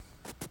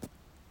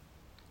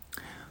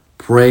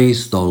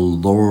Praise the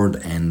Lord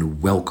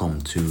and welcome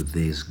to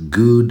this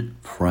Good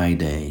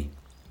Friday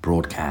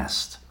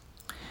broadcast.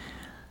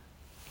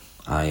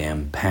 I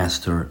am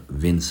Pastor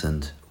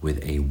Vincent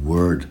with a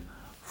word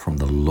from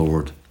the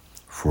Lord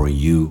for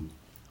you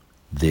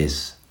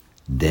this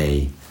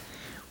day,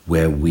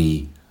 where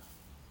we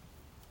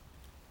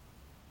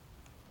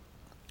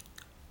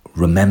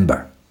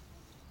remember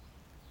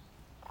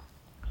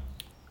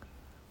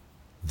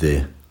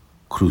the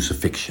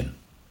crucifixion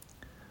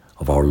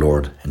of our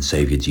Lord and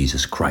Savior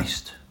Jesus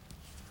Christ.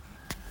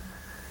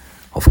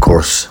 Of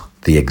course,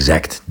 the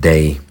exact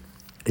day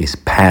is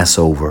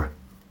Passover,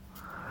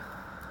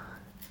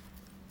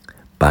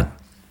 but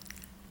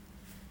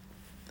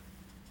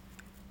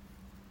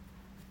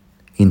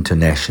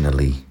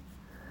internationally,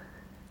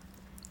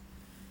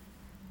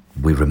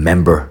 we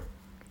remember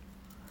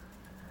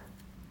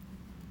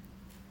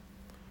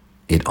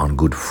it on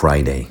Good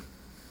Friday.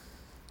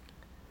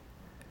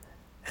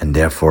 And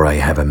therefore, I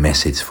have a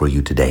message for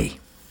you today.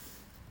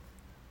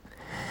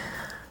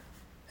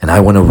 And I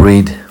want to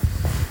read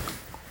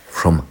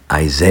from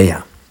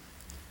Isaiah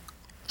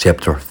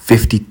chapter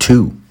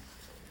 52.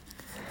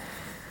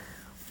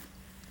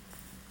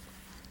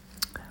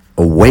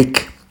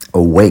 Awake,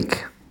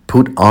 awake,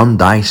 put on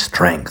thy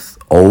strength,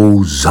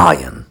 O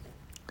Zion.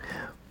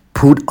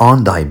 Put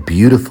on thy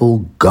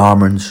beautiful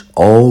garments,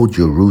 O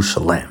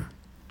Jerusalem,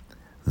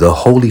 the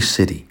holy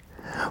city.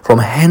 From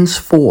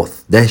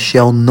henceforth there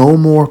shall no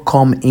more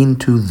come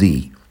into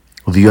thee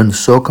the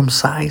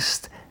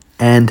uncircumcised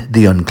and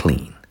the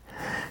unclean.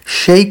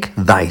 Shake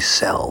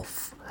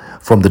thyself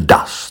from the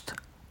dust,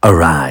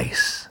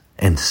 arise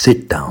and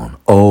sit down,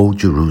 O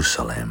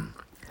Jerusalem.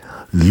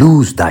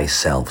 Loose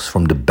thyself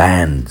from the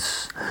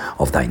bands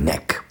of thy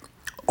neck,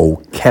 O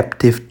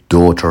captive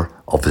daughter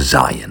of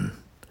Zion.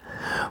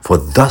 For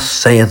thus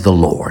saith the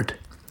Lord,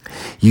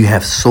 you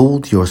have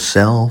sold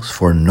yourselves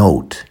for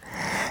naught,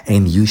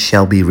 and you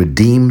shall be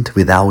redeemed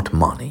without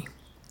money.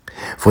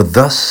 For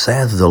thus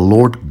saith the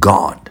Lord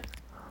God,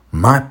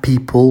 my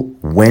people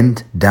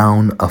went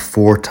down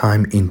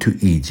aforetime into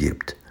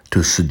Egypt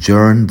to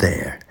sojourn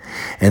there,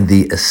 and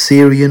the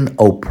Assyrian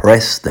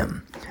oppressed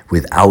them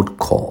without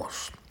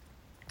cause.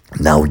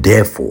 Now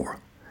therefore,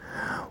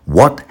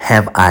 what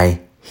have I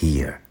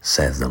here,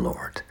 says the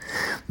Lord,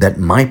 that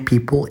my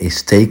people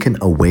is taken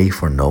away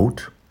for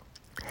naught?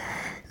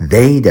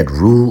 They that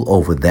rule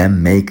over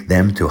them make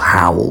them to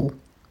howl,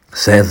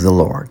 says the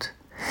Lord,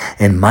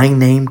 and my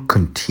name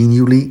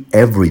continually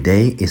every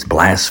day is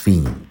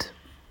blasphemed.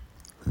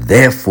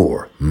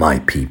 Therefore my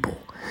people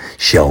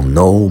shall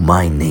know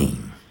my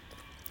name.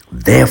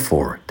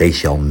 Therefore they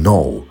shall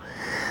know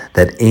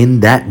that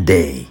in that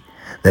day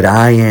that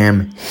I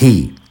am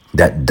he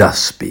that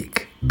does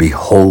speak.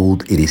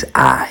 Behold, it is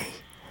I.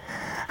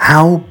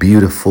 How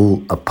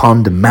beautiful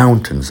upon the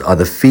mountains are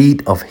the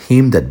feet of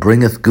him that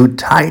bringeth good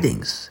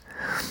tidings,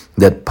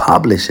 that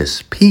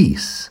publisheth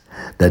peace,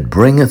 that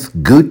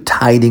bringeth good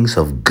tidings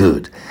of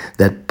good,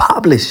 that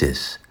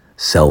publisheth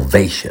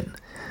salvation,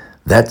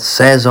 that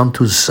says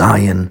unto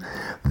Zion,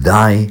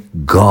 thy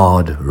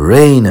God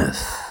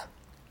reigneth.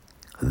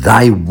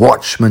 Thy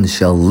watchmen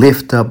shall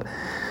lift up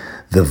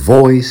the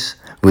voice,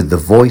 with the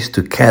voice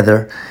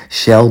together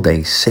shall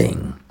they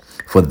sing.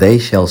 For they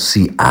shall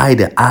see eye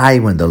to eye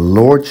when the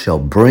Lord shall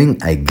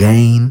bring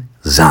again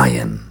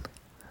Zion.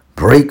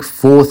 Break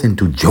forth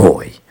into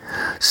joy.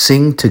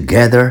 Sing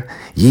together,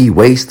 ye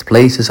waste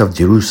places of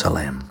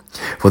Jerusalem.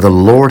 For the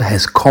Lord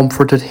has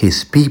comforted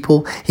his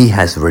people, he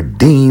has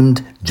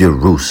redeemed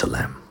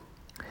Jerusalem.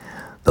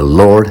 The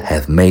Lord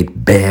hath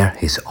made bare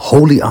his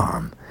holy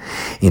arm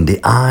in the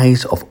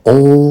eyes of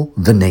all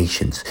the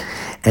nations,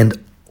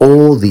 and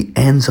all the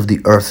ends of the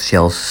earth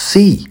shall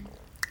see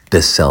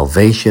the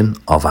salvation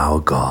of our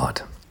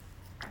God.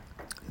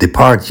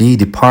 Depart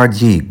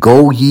ye,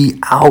 go ye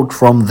out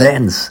from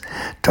thence,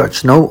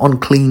 touch no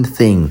unclean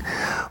thing.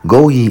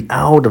 Go ye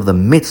out of the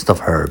midst of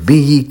her, be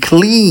ye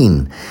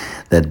clean,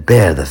 that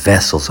bear the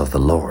vessels of the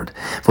Lord.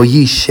 For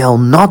ye shall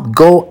not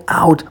go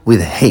out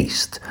with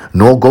haste,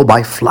 nor go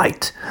by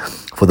flight,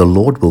 for the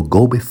Lord will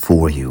go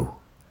before you,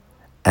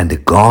 and the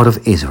God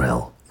of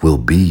Israel will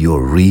be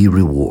your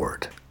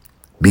reward.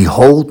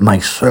 Behold, my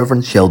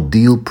servant shall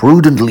deal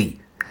prudently.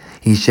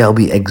 He shall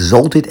be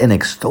exalted and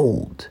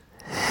extolled,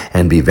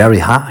 and be very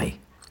high.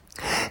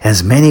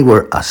 As many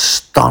were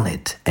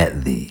astonished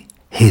at thee,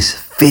 his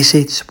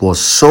visage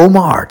was so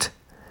marked,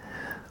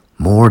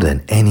 more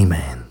than any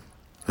man,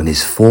 and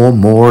his form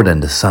more than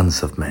the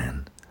sons of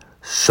men.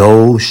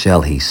 So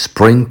shall he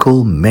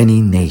sprinkle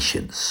many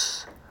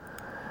nations,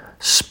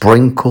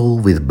 sprinkle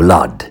with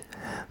blood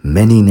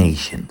many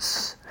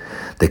nations.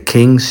 The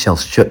kings shall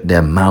shut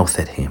their mouth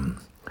at him,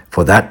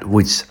 for that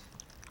which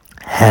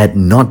had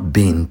not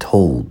been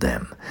told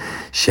them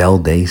shall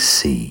they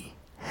see,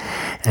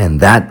 and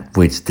that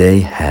which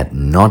they had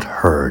not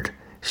heard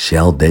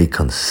shall they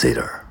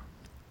consider.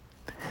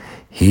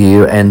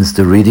 Here ends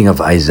the reading of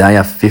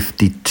Isaiah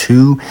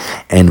 52,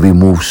 and we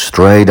move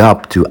straight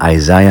up to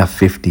Isaiah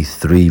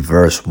 53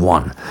 verse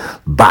 1.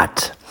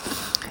 But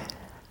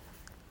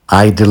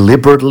I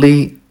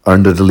deliberately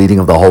under the leading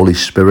of the Holy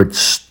Spirit,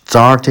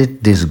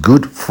 started this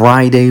Good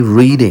Friday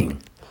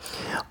reading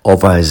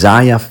of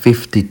Isaiah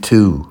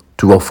 52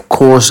 to, of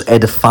course,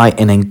 edify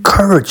and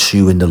encourage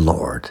you in the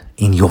Lord,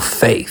 in your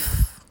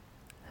faith,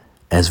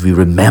 as we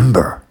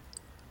remember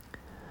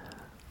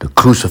the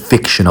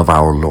crucifixion of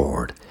our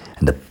Lord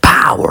and the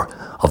power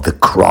of the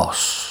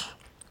cross,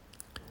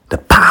 the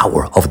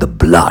power of the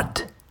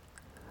blood.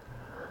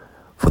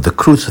 For the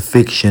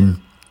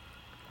crucifixion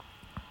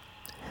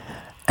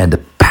and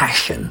the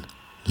passion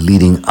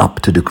leading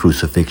up to the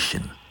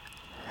crucifixion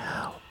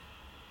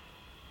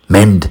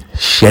meant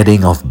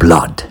shedding of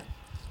blood.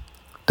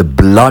 The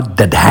blood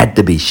that had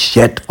to be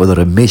shed for the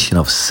remission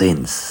of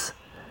sins.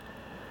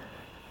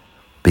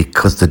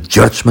 Because the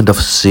judgment of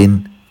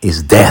sin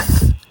is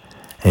death.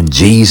 And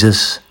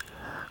Jesus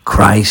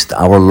Christ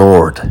our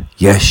Lord,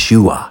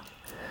 Yeshua,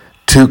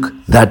 took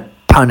that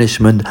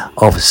punishment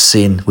of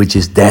sin, which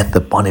is death,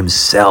 upon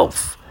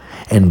himself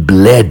and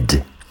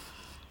bled.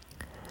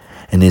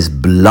 And his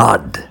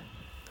blood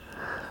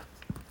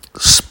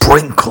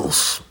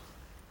sprinkles.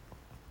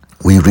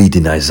 We read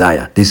in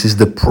Isaiah, this is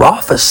the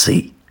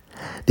prophecy.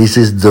 This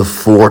is the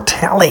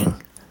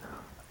foretelling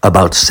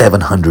about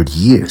 700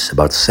 years,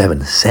 about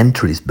 7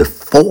 centuries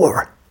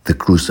before the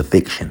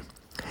crucifixion.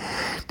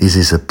 This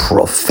is a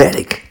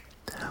prophetic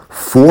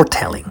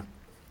foretelling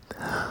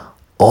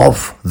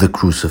of the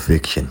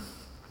crucifixion.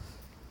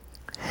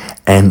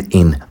 And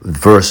in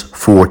verse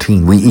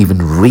 14, we even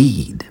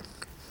read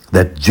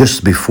that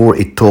just before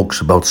it talks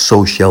about,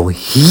 so shall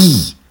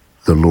he,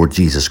 the Lord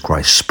Jesus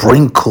Christ,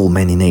 sprinkle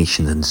many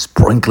nations. And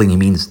sprinkling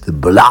means the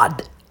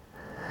blood.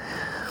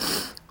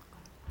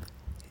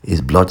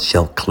 His blood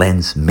shall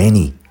cleanse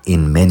many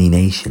in many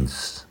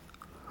nations.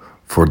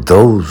 For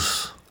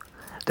those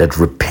that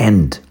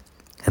repent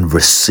and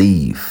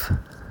receive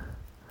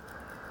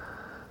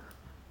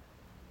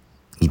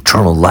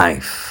eternal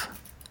life,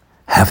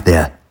 have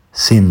their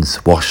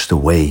sins washed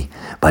away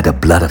by the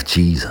blood of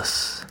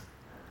Jesus,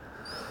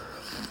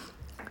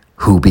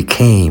 who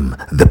became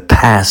the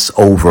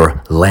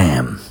Passover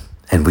lamb.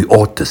 And we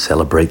ought to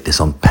celebrate this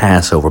on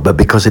Passover, but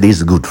because it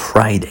is Good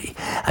Friday,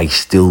 I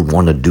still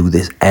want to do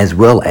this as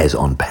well as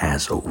on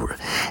Passover.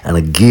 And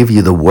I give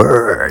you the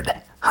word.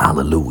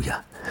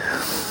 Hallelujah.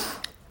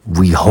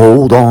 We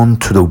hold on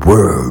to the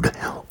word.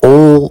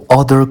 All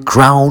other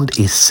ground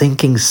is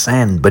sinking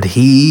sand, but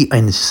he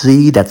and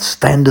she that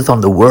standeth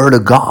on the word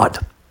of God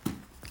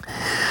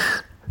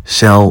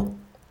shall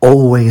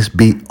always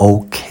be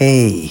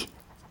okay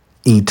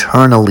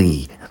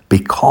eternally,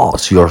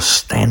 because you're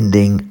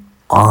standing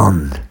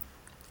on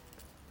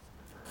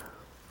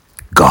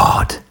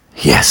God.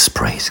 Yes,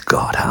 praise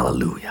God.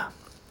 Hallelujah.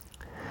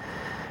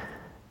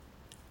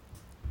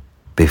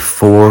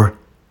 Before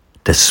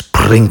the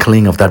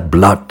sprinkling of that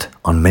blood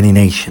on many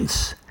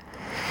nations,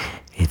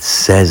 it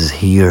says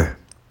here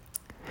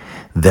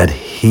that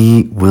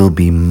he will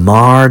be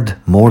marred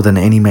more than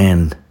any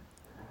man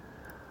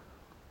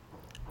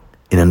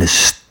in an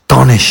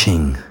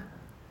astonishing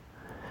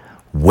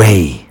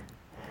way.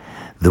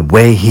 The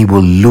way he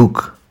will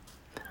look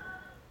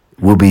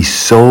will be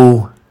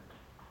so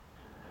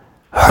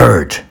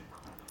hurt,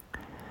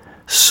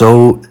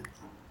 so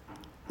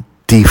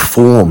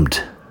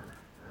deformed,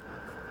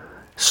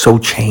 so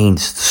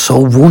changed, so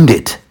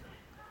wounded,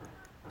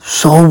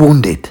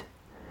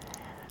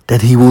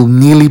 that he will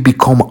nearly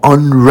become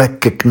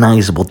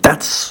unrecognizable.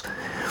 That's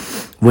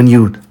when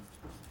you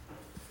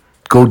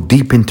go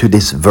deep into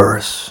this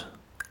verse,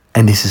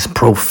 and this is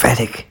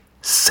prophetic,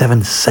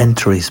 7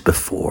 centuries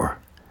before,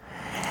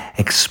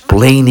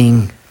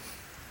 explaining,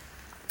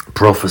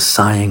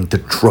 prophesying the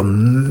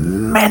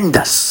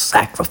tremendous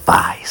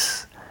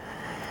sacrifice,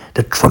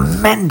 the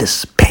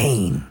tremendous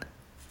pain,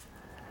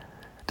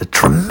 the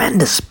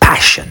tremendous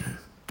passion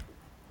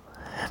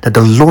that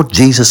the Lord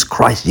Jesus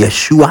Christ,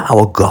 Yeshua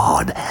our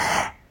God,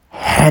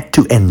 had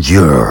to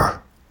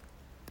endure.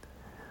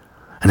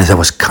 And as I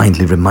was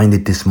kindly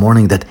reminded this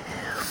morning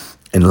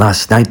and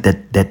last night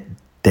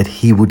that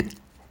he would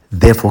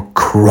therefore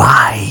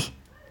cry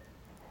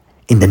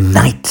in the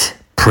night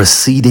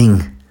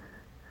preceding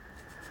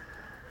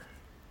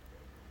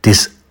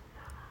this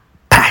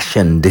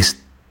passion, this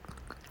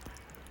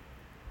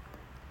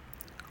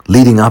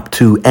leading up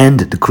to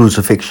and the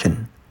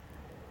crucifixion,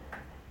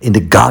 in the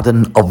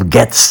Garden of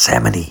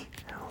Gethsemane,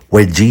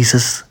 where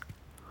Jesus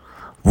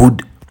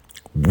would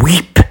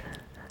weep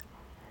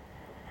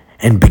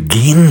and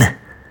begin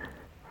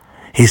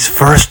his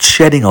first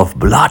shedding of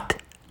blood,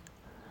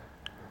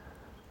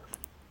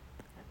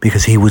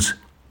 because he was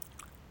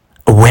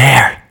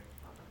aware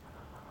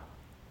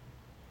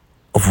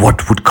of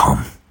what would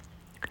come.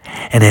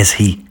 And as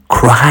he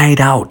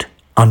cried out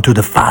unto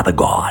the Father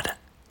God,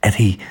 and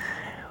he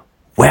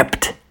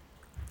wept,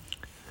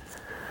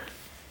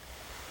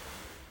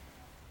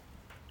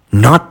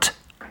 not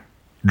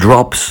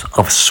drops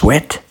of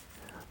sweat,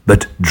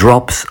 but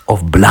drops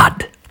of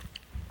blood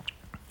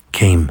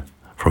came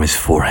from his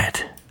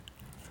forehead.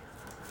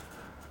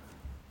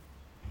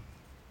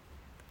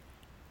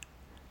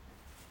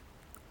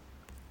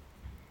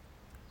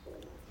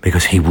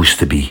 Because he was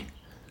to be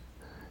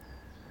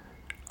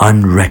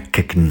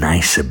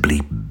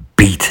unrecognizably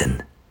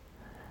beaten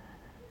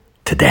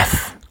to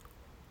death,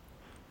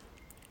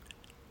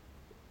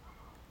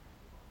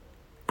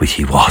 which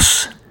he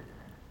was.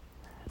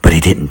 But he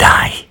didn't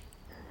die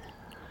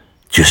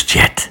just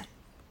yet,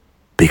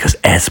 because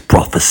as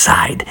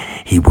prophesied,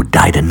 he would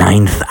die the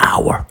 9th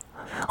hour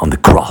on the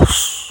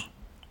cross,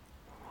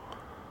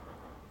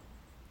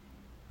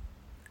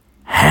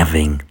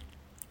 having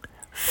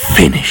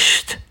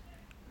finished,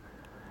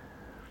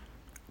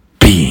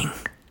 being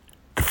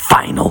the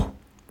final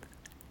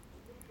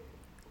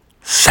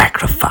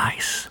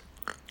sacrifice,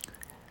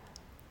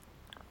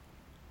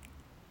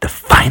 the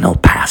final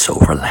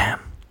Passover lamb,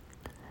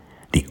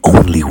 the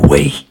only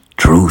way,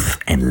 truth,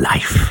 and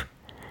life,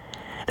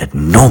 that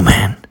no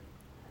man,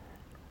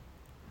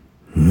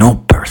 no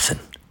person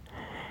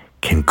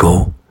can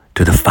go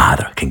to the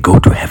Father, can go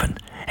to heaven,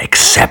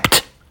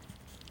 except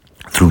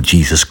through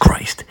Jesus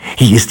Christ.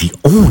 He is the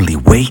only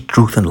way,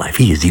 truth, and life.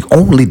 He is the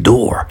only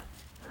door.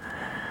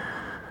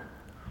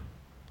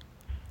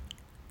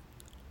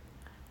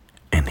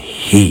 And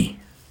he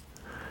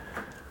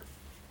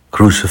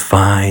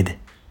crucified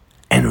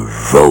and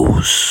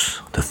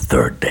rose the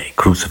 3rd day,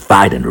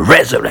 crucified and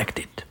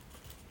resurrected.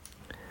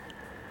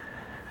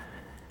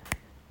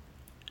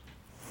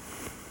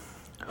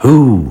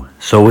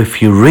 So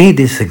if you read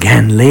this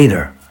again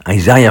later,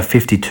 Isaiah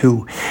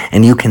 52,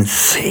 and you can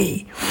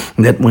see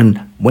that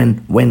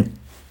when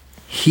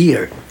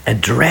here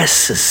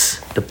addresses,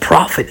 the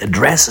prophet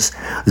addresses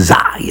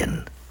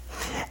Zion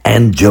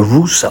and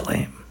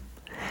Jerusalem,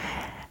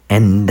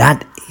 and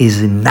that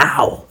is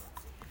now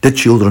the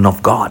children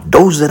of God,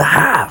 those that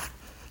have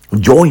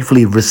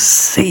joyfully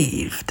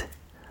received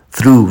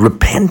through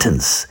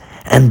repentance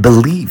and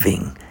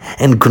believing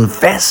and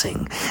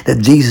confessing that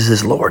Jesus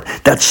is Lord,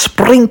 that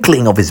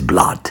sprinkling of his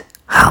blood.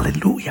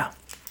 Hallelujah.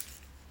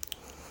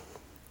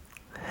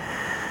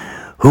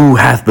 Who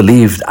hath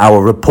believed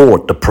our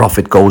report? The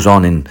prophet goes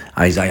on in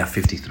Isaiah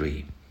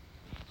 53.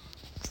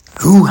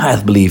 Who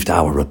hath believed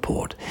our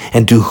report?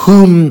 And to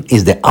whom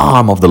is the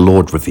arm of the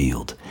Lord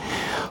revealed?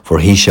 For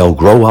he shall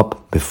grow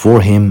up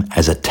before him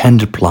as a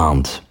tender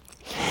plant,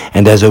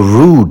 and as a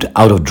root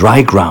out of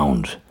dry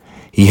ground.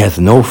 He hath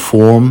no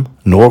form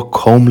nor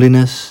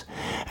comeliness,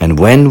 and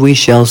when we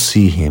shall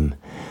see him,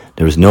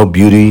 there is no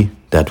beauty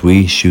that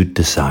we should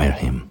desire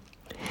him.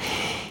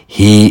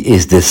 He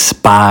is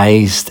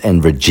despised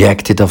and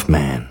rejected of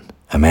man,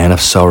 a man of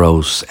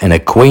sorrows and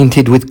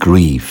acquainted with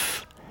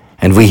grief.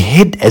 And we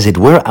hid as it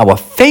were our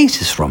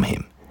faces from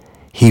him.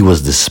 He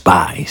was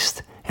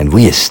despised, and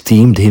we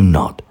esteemed him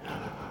not.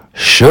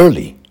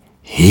 Surely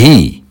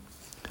he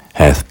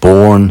hath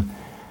borne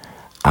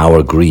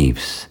our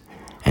griefs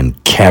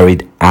and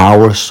carried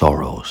our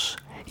sorrows.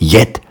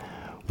 Yet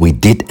we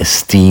did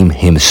esteem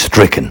him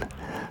stricken,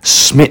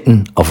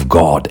 smitten of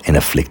God, and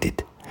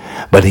afflicted.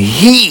 But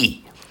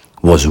he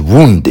was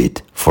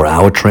wounded for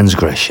our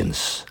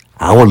transgressions,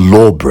 our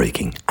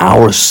lawbreaking,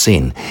 our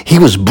sin. He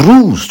was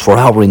bruised for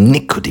our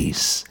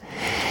iniquities.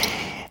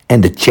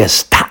 And the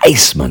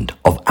chastisement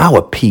of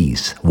our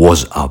peace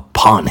was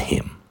upon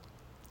him.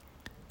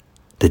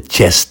 The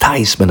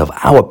chastisement of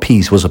our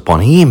peace was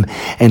upon him,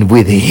 and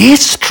with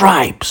his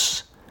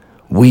stripes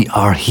we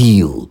are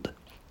healed.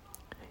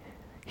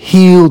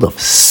 Healed of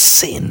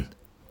sin.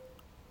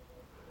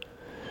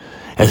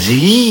 As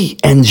he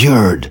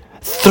endured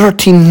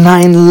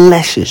 39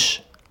 lashes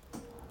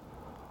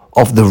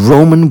of the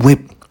Roman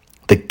whip,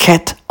 the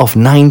cat of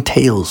 9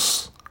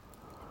 tails,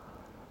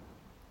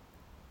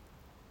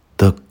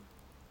 the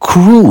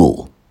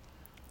cruel,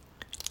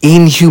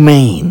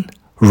 inhumane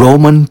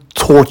Roman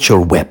torture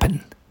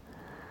weapon,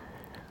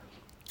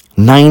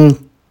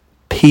 9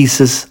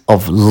 pieces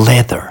of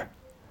leather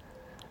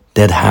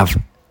that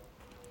have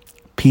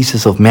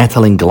pieces of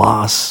metal and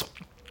glass,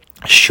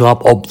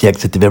 sharp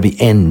objects at the very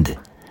end.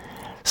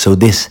 So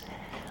this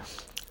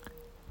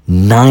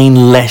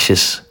 9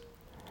 lashes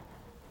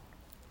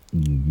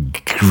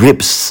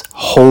grips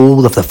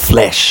hold of the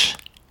flesh,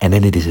 and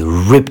then it is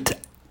ripped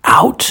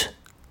out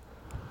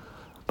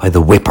by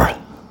the whipper.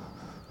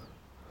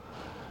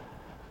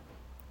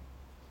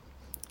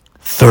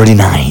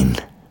 39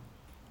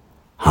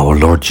 our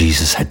Lord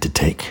Jesus had to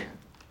take.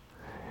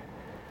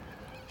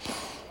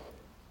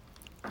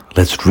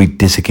 Let's read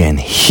this again.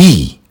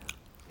 He,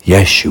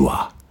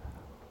 Yeshua,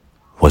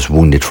 was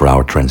wounded for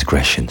our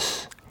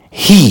transgressions.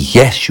 He,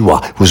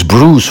 Yeshua, was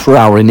bruised for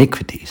our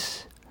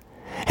iniquities.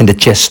 And the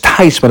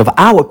chastisement of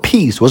our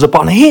peace was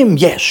upon him,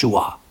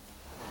 Yeshua.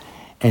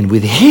 And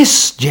with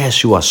his,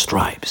 Yeshua's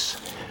stripes,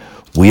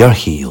 we are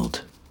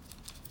healed.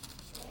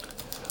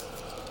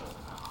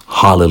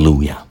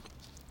 Hallelujah.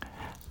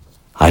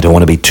 I don't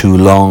want to be too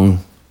long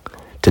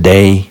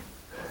today,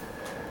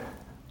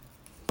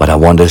 but I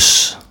want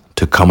us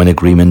to come in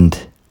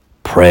agreement,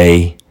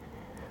 pray,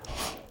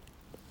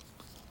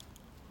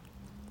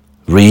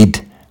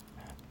 read,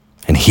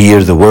 and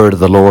hear the word of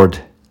the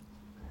Lord,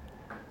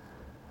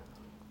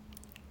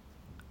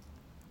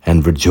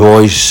 and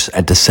rejoice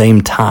at the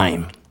same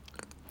time,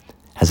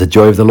 as the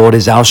joy of the Lord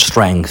is our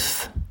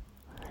strength.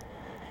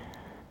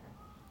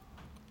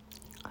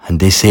 And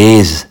this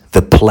is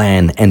the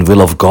plan and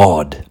will of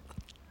God.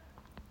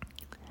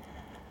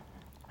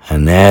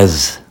 And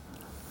as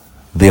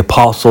the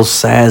apostle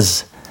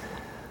says,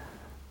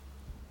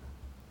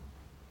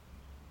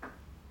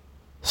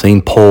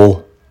 St.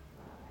 Paul,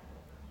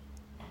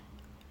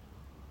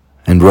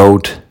 and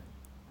wrote,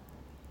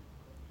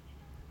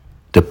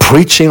 the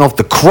preaching of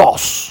the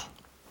cross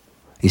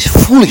is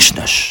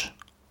foolishness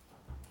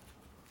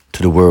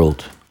to the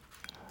world,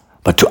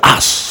 but to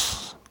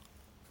us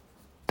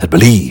that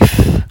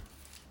believe,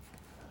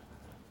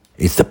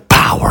 it's the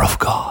power of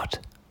God.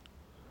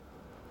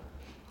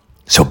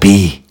 So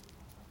be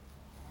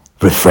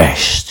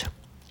refreshed,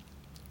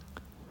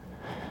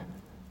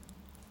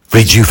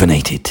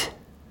 rejuvenated,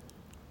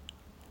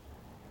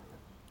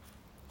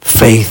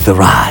 faith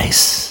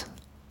arise,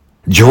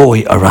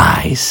 joy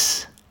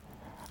arise,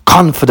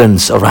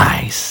 confidence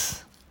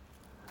arise.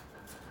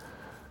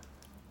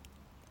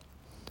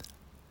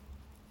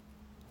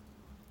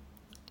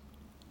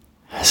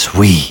 As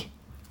we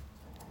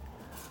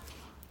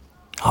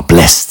are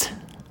blessed,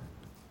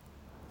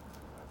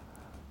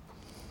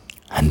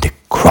 and the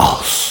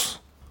cross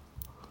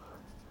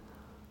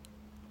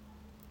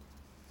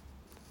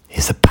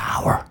is the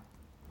power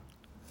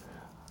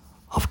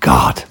of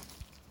God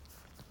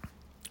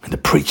and the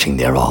preaching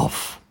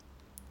thereof.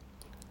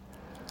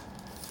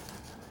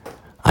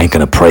 I'm going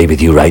to pray with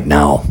you right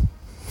now.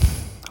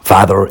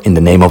 Father, in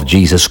the name of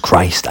Jesus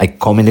Christ, I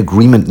come in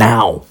agreement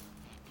now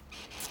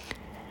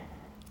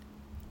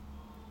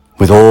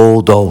with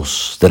all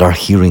those that are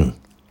hearing,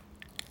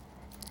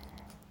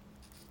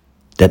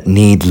 that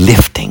need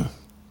lifting,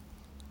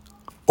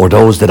 or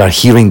those that are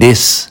hearing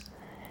this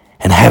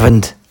and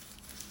haven't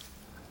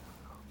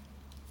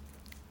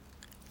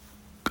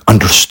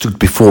understood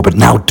before but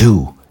now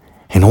do.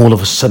 And all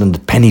of a sudden the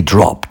penny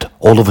dropped.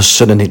 All of a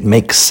sudden it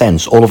makes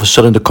sense. All of a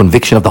sudden the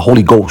conviction of the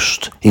Holy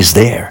Ghost is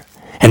there.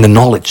 And the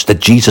knowledge that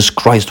Jesus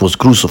Christ was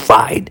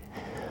crucified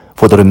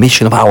for the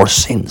remission of our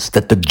sins.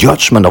 That the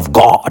judgment of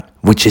God,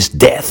 which is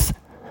death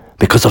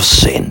because of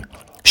sin,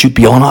 should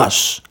be on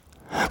us.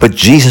 But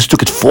Jesus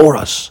took it for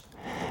us.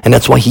 And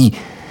that's why he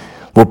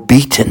was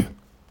beaten,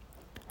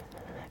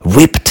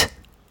 whipped,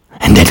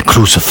 and then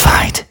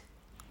crucified.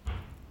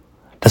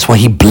 That's why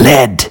he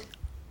bled.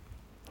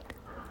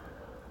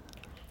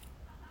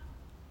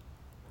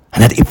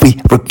 And that if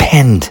we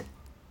repent,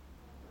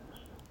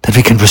 that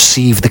we can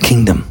receive the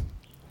kingdom.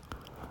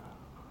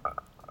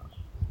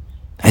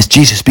 As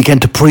Jesus began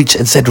to preach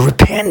and said,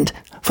 repent,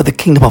 for the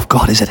kingdom of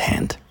God is at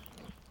hand.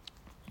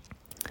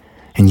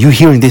 And you're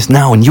hearing this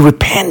now and you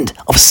repent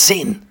of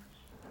sin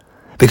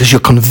because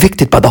you're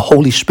convicted by the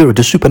Holy Spirit,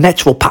 the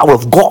supernatural power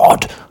of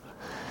God,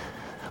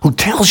 who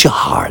tells your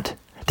heart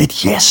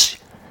that yes,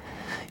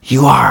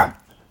 you are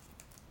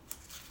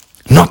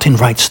not in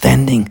right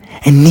standing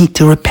and need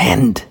to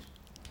repent.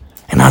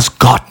 And ask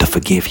God to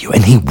forgive you.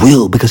 And he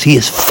will, because he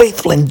is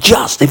faithful and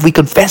just if we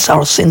confess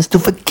our sins to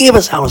forgive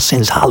us our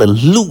sins.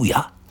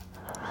 Hallelujah.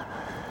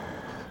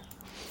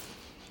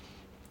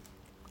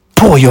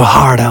 Pour your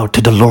heart out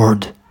to the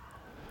Lord.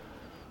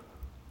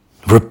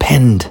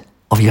 Repent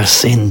of your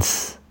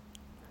sins.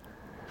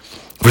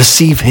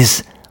 Receive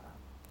his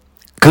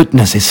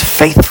goodness, his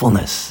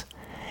faithfulness,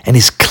 and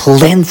his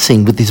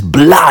cleansing with his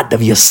blood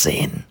of your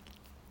sin.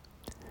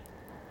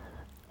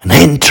 And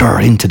enter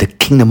into the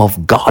kingdom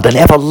of God, an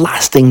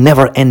everlasting,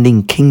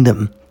 never-ending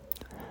kingdom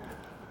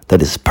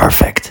that is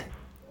perfect.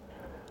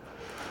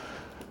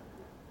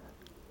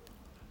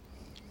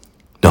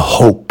 The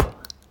hope,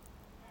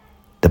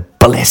 the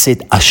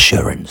blessed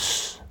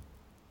assurance,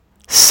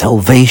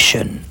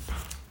 salvation.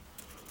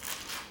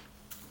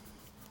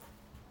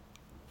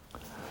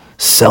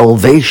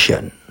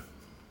 Salvation.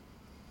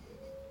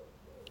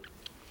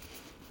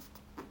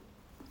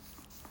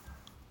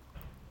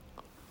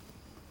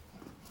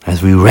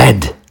 As we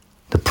read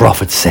the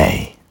prophets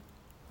say,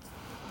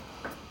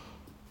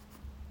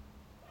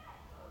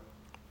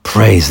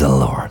 praise the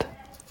Lord.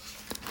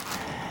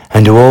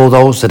 And to all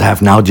those that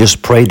have now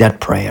just prayed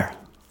that prayer,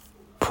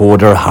 pour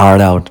their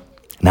heart out.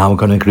 Now I'm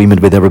going to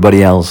agreement with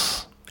everybody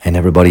else and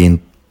everybody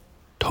in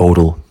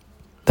total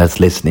that's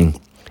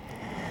listening.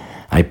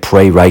 I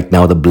pray right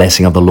now the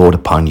blessing of the Lord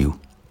upon you.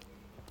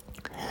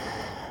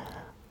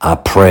 I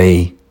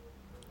pray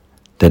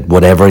that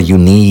whatever you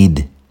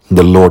need,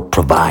 the Lord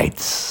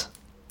provides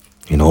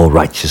in all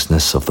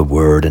righteousness of the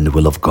word and the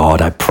will of God.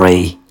 I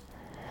pray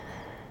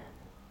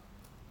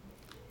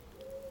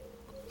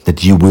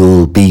that you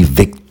will be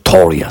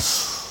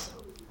victorious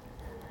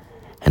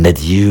and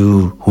that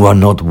you who are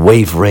not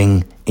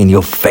wavering in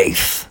your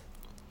faith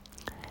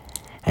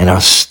and are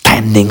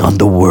standing on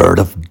the word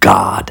of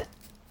God,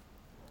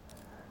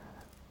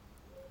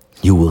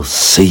 you will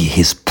see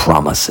his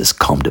promises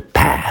come to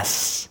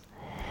pass.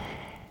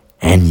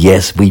 And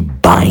yes, we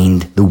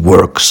bind the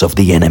works of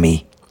the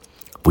enemy.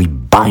 We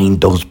bind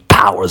those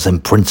powers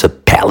and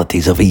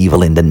principalities of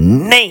evil in the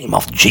name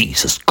of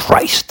Jesus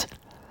Christ.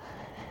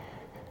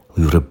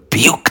 We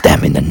rebuke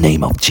them in the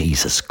name of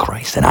Jesus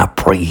Christ. And I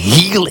pray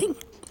healing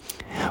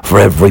For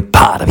every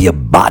part of your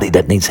body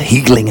that needs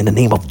healing, in the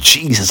name of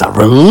Jesus, I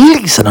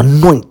release an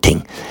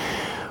anointing.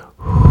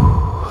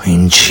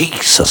 In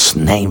Jesus'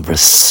 name,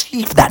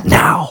 receive that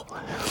now.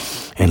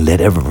 And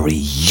let every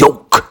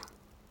yoke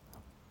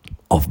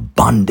of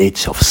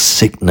bondage, of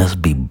sickness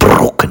be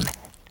broken.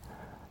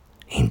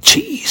 In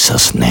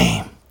Jesus'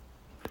 name.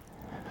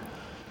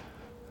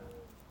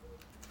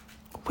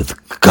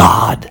 With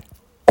God,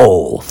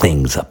 all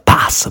things are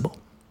possible.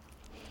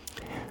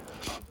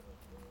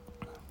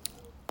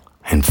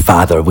 And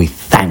Father, we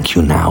thank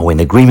you now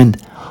in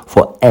agreement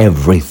for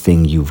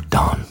everything you've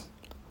done.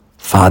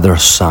 Father,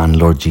 Son,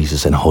 Lord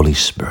Jesus, and Holy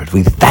Spirit,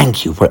 we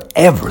thank you for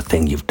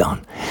everything you've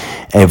done,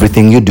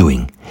 everything you're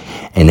doing,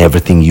 and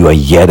everything you are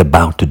yet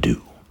about to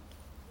do.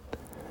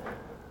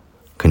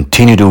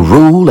 Continue to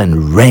rule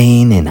and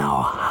reign in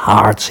our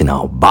hearts, in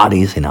our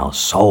bodies, in our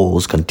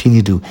souls.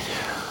 Continue to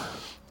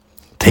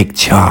take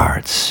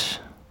charge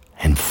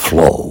and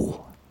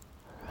flow.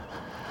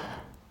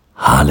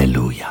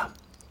 Hallelujah.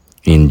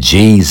 In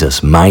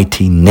Jesus'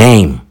 mighty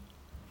name.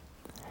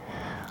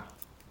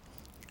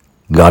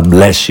 God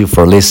bless you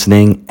for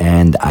listening,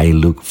 and I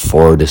look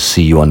forward to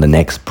see you on the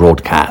next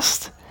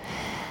broadcast.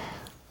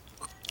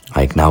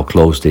 I now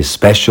close this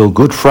special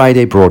Good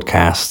Friday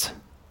broadcast.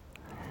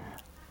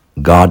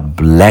 God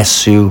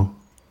bless you.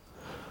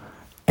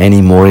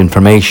 Any more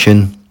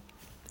information,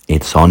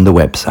 it's on the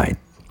website,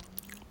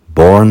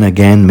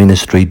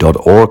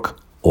 bornagainministry.org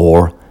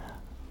or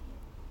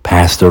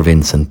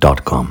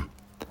pastorvincent.com.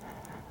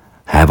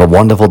 Have a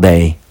wonderful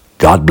day.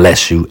 God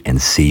bless you,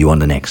 and see you on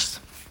the next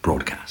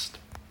broadcast.